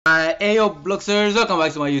Hey yo Bluxers, welcome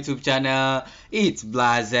back to my YouTube channel. It's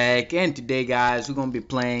BlaZaCkk, and today guys we're gonna be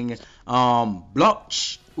playing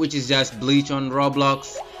Blotch, which is just Bleach on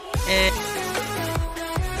Roblox.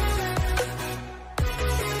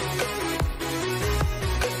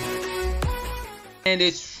 And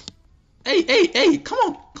it's hey, come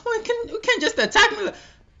on, you can't just attack me.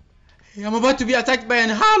 Hey, I'm about to be attacked by an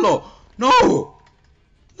hollow. No,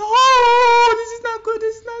 this is not good,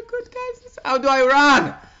 guys. How do I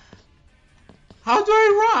run?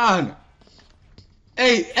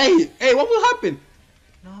 Hey, what will happen?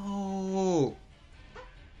 No.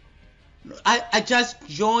 I just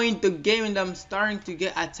joined the game and I'm starting to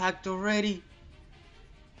get attacked already.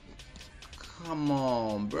 Come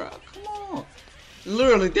on, bro. Come on.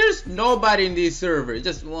 Literally, there's nobody in this server.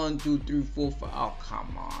 Just 1, 2, 3, 4, 5. Oh,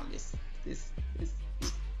 come on. This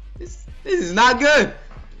is not good.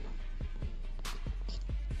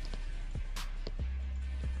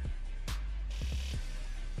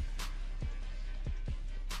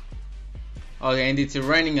 Okay, and it's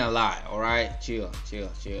raining a lot. Alright, chill.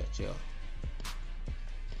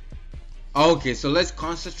 Okay, so let's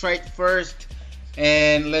concentrate first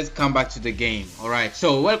and let's come back to the game. Alright,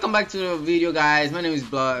 so welcome back to the video, guys. My name is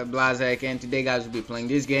BlaZaCkk, and today guys we'll be playing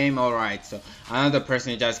this game. Alright, so another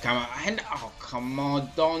person just come out and oh come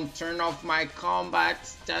on, don't turn off my combat,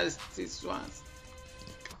 just this once.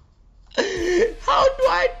 How do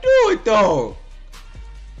I do it though?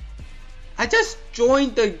 I just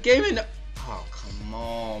joined the game and oh, come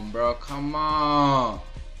on, bro. Come on,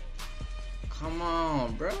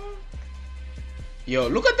 bro. Yo,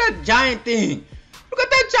 look at that giant thing.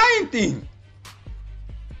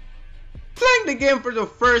 Playing the game for the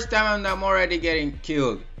first time and I'm already getting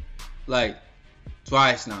killed. Like,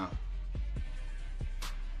 twice now.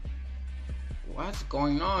 What's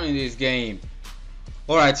going on in this game?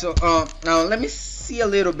 Alright, so, now let me see a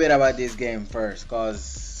little bit about this game first,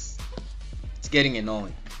 cause it's getting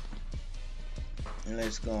annoying. And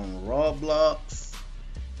let's go on Roblox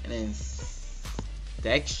and then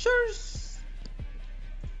textures.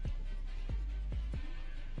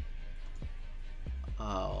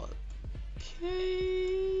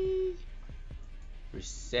 Okay.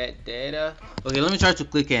 Reset data. Okay, let me try to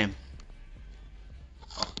click M.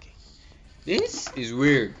 Okay. This is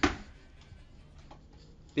weird.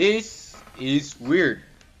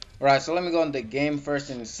 Alright, so let me go on the game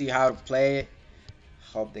first and see how to play it.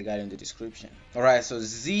 Hope they got in the description. Alright, so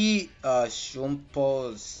Z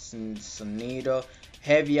Shumpo Sonido,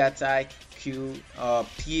 heavy attack, Q,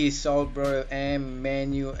 P assault, bro, M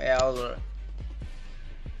menu, L.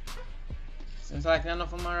 Seems like none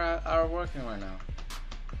of them are working right now.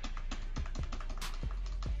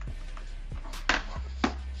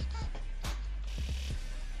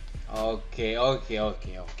 Okay.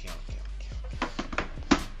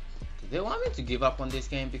 Do they want me to give up on this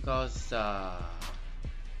game because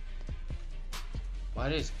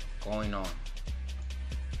what is going on?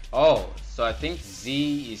 Oh, so I think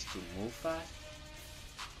Z is to move fast,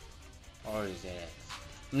 or is it?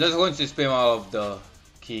 I'm just going to spam all of the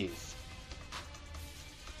keys.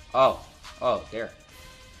 Oh, there.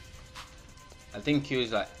 I think Q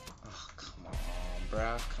is like, oh, come on,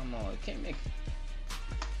 bro, come on, you can't make.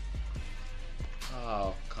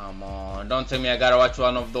 Oh, come on, don't tell me I gotta watch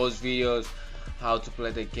one of those videos how to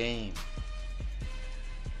play the game.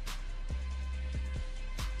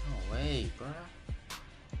 No way, bro.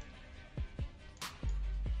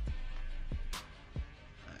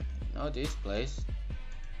 I know this place.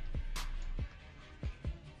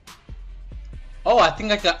 Oh, I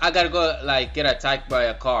think I gotta go like get attacked by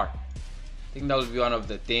a car. I think that would be one of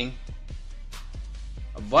the thing.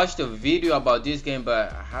 I've watched a video about this game,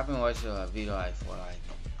 but I haven't watched a video for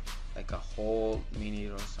like a whole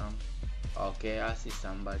minute or something. Okay, I see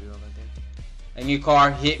somebody over there. A new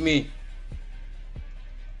car hit me.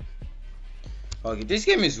 Okay, this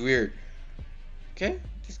game is weird. Okay,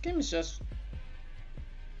 this game is just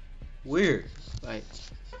weird. Like,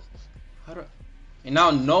 how do? And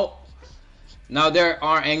now there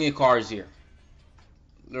aren't any cars here.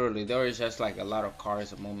 Literally, there was just like a lot of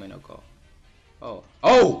cars a moment ago. Oh,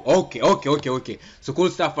 okay. So cool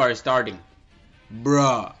stuff are starting,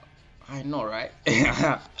 bruh. I know, right?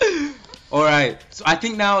 All right. So I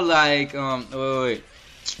think now, like, wait.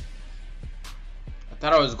 I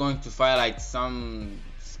thought I was going to fight like some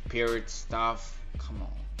spirit stuff. Come on,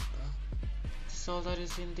 bruh. That's all that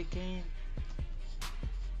is in the game.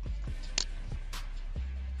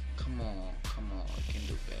 Come on. I can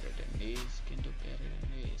do better than this.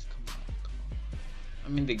 Come on. I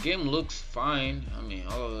mean, the game looks fine. I mean,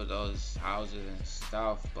 all of those houses and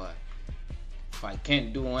stuff, but if I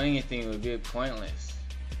can't do anything, it would be pointless.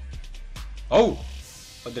 Oh,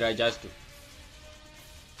 what did I just do?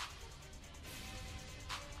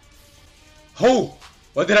 Oh,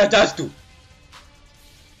 what did I just do?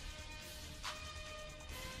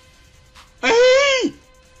 Hey!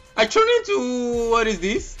 I turned into, what is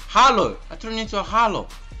this? Hollow. I turned into a hollow.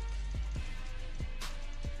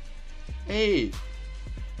 Hey.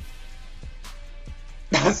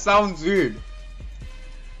 That sounds weird.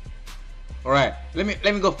 Alright, let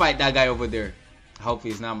me go fight that guy over there. I hope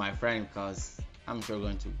he's not my friend because I'm sure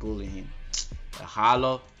going to bully him. The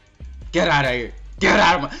hollow. Get out of here. Get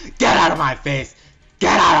out of my face.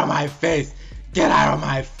 Get out of my face. Get out of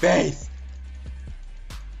my face.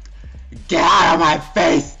 Get out of my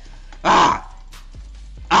face. Ah.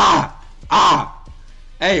 Ah. Ah.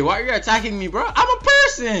 Hey, why are you attacking me, bro? I'm a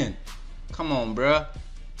person. Come on, bro.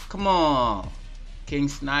 Come on. King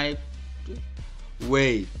Snipe.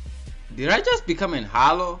 Wait. Did I just become in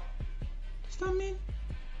hollow? Does that mean?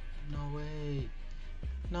 No way.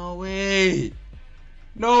 No way.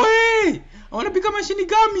 No way. I want to become a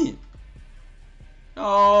Shinigami.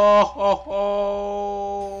 Oh.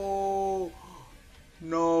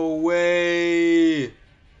 No way.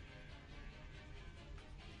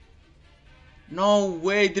 No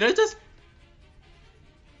way. Did I just...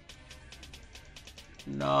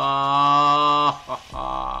 No.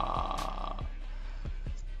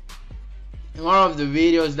 In one of the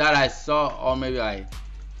videos that I saw, or maybe like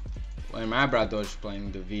when my brother was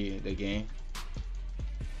playing the game,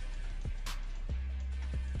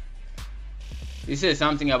 he said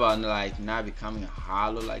something about like not becoming a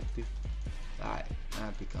hollow like this, like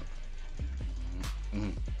not become.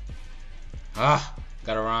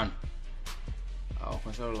 Gotta run. I'll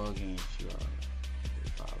consider logging if you are.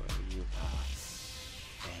 If I were you,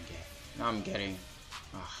 dang it. Now I'm getting.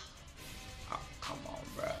 Oh, come on,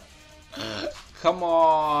 bro. Come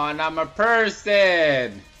on, I'm a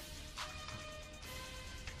person.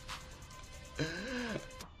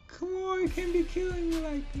 Come on, you can't be killing me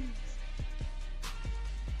like this.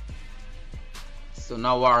 So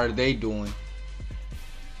now what are they doing?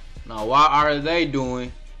 Now what are they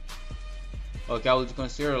doing? Okay, I would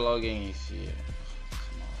consider logging if you...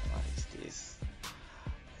 Come on, what is this?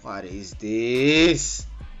 What is this?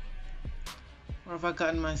 What have I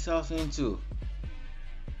gotten myself into?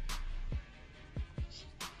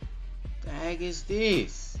 The heck is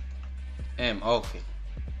this? Okay. Oh,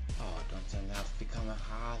 don't tell me I have to become a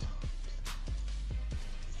hollow.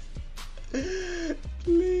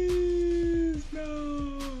 Please,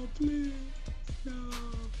 no, please, no,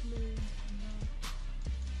 please,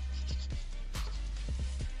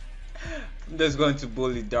 no. I'm just going to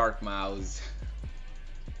bully Dark Mouse.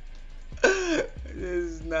 This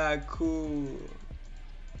is not cool.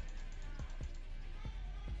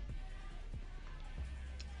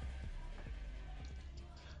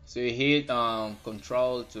 So you hit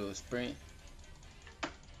control to sprint.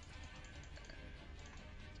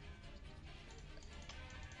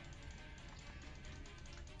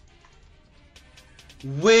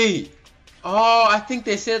 Wait. Oh, I think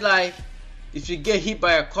they said like if you get hit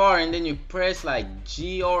by a car and then you press like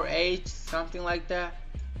G or H, something like that.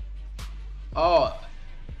 Oh,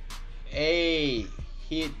 hey,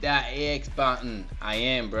 hit that X button. I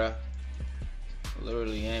am, bruh.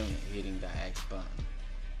 Literally am hitting the X button.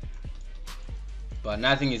 But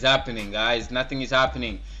nothing is happening, guys. Nothing is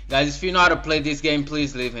happening. Guys, if you know how to play this game,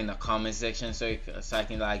 please leave in the comment section so I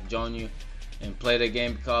can like join you and play the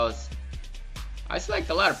game, because I feel like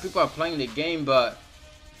a lot of people are playing the game, but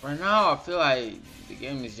right now I feel like the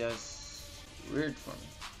game is just weird for me.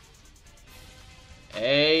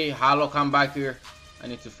 Hey, Hollow, come back here. I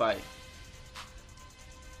need to fight.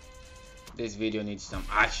 This video needs some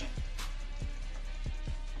action.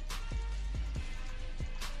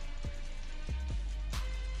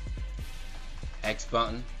 X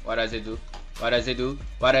button. What does it do? What does it do?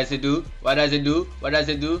 What does it do? What does it do? What does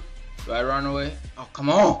it do? Do I run away? Oh, come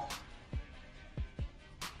on!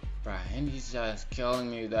 Brian, he's just killing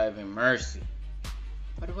me without even mercy.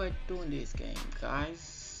 What do I do in this game,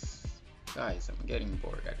 guys? Guys, I'm getting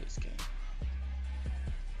bored at this game.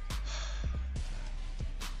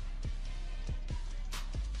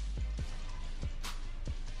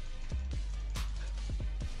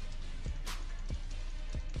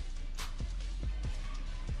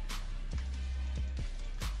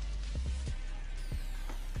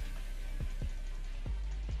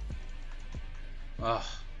 Ugh,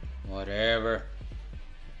 whatever.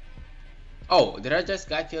 Oh, did I just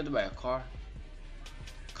get killed by a car?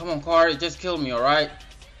 Come on, car, it just killed me, alright?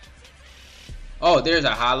 Oh, there's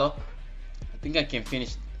a hollow. I think I can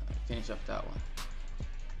finish up that one.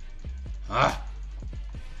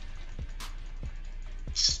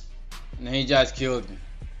 and he just killed me.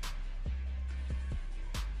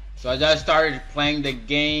 So I just started playing the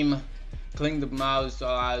game, clicking the mouse. So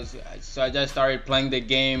I just started playing the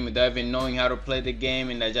game without even knowing how to play the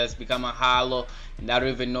game, and I just become a hollow, and I don't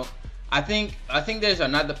even know. I think there's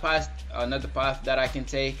another path that I can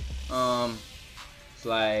take. It's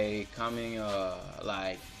like coming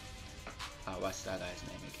what's that guy's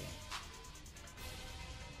name again?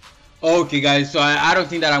 Okay, guys. So I don't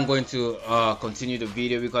think that I'm going to continue the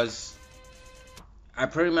video because I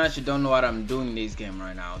pretty much don't know what I'm doing in this game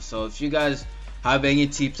right now. So if you guys have any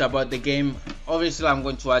tips about the game, obviously I'm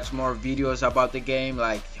going to watch more videos about the game.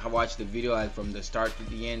 Like I watch the video like from the start to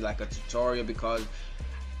the end, like a tutorial, because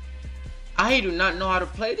I do not know how to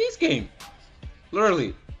play this game.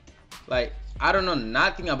 Literally, like I don't know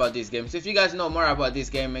nothing about this game. So if you guys know more about this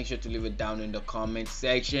game, make sure to leave it down in the comment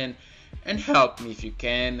section and help me if you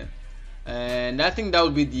can. And I think that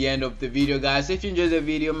would be the end of the video, guys. If you enjoyed the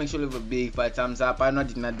video, make sure to leave a big fat thumbs up. I know I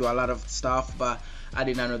did not do a lot of stuff, but I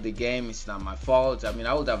did not know the game. It's not my fault. I mean,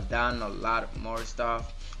 I would have done a lot more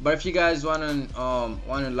stuff. But if you guys want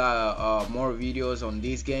more videos on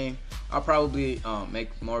this game, I'll probably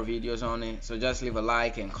make more videos on it. So just leave a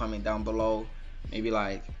like and comment down below. Maybe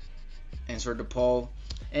like answer the poll.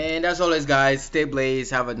 And as always, guys, stay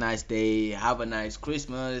blazed. Have a nice day. Have a nice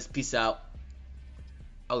Christmas. Peace out.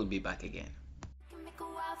 I will be back again.